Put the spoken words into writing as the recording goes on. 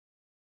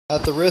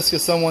At the risk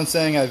of someone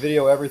saying I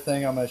video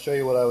everything, I'm going to show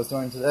you what I was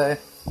doing today.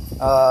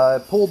 I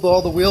pulled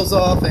all the wheels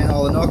off and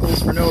all the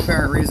knuckles for no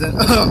apparent reason.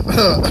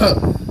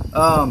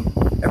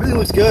 Everything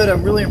looks good.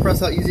 I'm really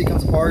impressed how easy it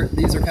comes apart.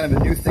 These are kind of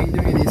a new thing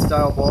to me, these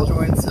style ball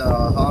joints.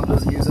 Honda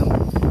doesn't use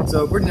them.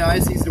 So pretty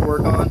nice, easy to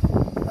work on.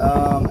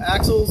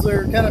 Axles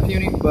are kind of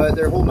puny, but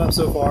they're holding up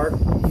so far.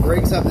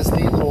 Brakes have this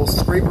neat little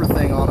scraper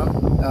thing on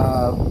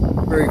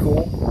them. Very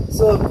cool.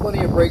 Still have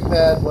plenty of brake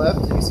pad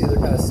left. You can see they're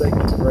kind of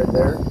segmented right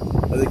there.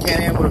 The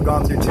Can-Am would have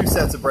gone through 2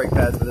 sets of brake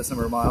pads for this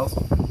number of miles.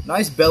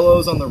 Nice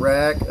bellows on the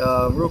rack,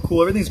 real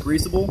cool. Everything's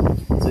greasable,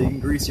 so you can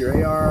grease your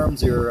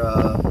A-arms, your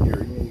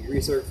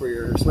greaser for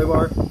your sway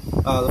bar.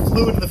 The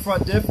fluid in the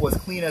front diff was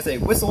clean as a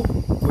whistle,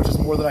 which is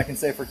more than I can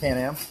say for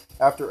Can-Am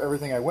after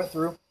everything I went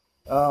through.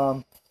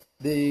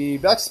 The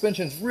back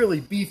suspension's really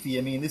beefy.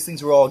 I mean, these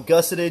things were all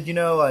gusseted, you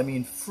know. I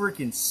mean,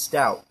 freaking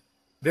stout.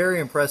 Very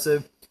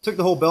impressive. Took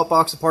the whole belt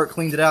box apart,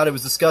 cleaned it out. It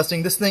was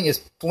disgusting. This thing is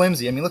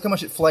flimsy. I mean, look how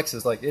much it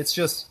flexes. Like,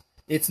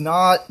 it's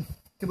not.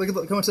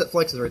 Look how much that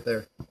flexes right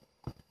there.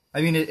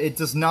 I mean, it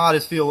does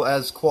not feel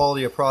as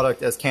quality a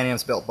product as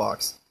Can-Am's belt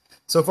box.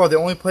 So far, the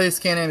only place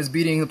Can-Am is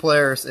beating the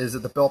players is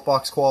at the belt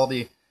box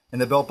quality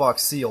and the belt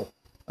box seal.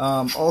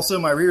 Also,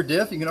 my rear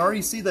diff, you can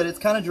already see that it's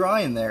kind of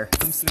dry in there.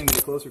 Let me see if I can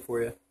get closer for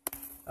you.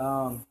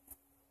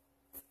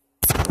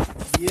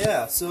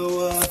 Yeah,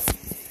 so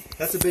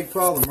that's a big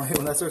problem, right?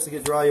 When that starts to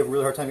get dry, you have a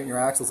really hard time getting your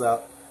axles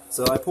out.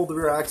 So I pulled the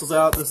rear axles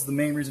out. This is the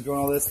main reason for doing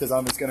all this, because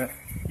I'm just going to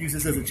use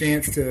this as a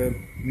chance to,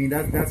 I mean,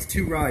 that's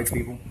 2 rides,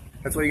 people.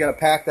 That's why you got to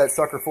pack that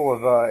sucker full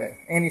of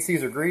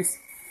anti-seize or grease.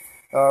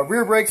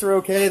 Rear brakes are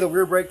okay. The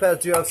rear brake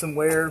pads do have some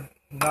wear.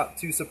 Not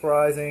too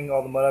surprising,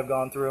 all the mud I've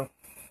gone through.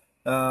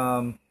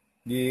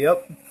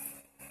 Yep.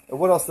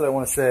 What else did I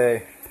want to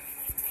say?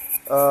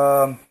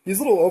 These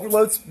little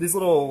overloads, these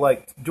little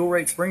like dual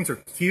rate springs are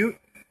cute,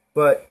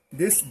 but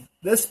this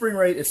spring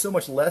rate is so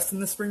much less than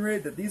the spring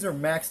rate that these are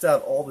maxed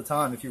out all the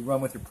time if you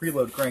run with your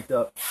preload cranked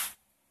up.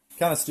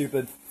 Kind of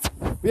stupid.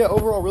 But yeah,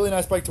 overall really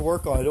nice bike to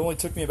work on. It only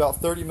took me about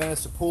 30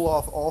 minutes to pull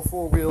off all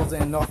 4 wheels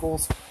and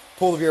knuckles,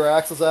 pull the rear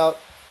axles out.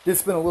 Did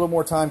spend a little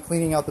more time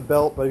cleaning out the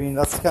belt, but I mean,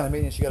 that's the kind of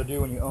maintenance you got to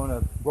do when you own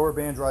a rubber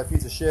band dry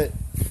piece of shit.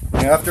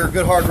 You know, after a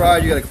good hard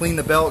ride, you got to clean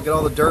the belt, get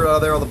all the dirt out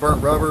of there, all the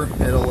burnt rubber.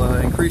 It'll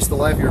increase the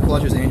life of your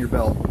clutches and your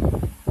belt.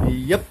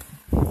 Yep,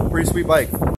 pretty sweet bike.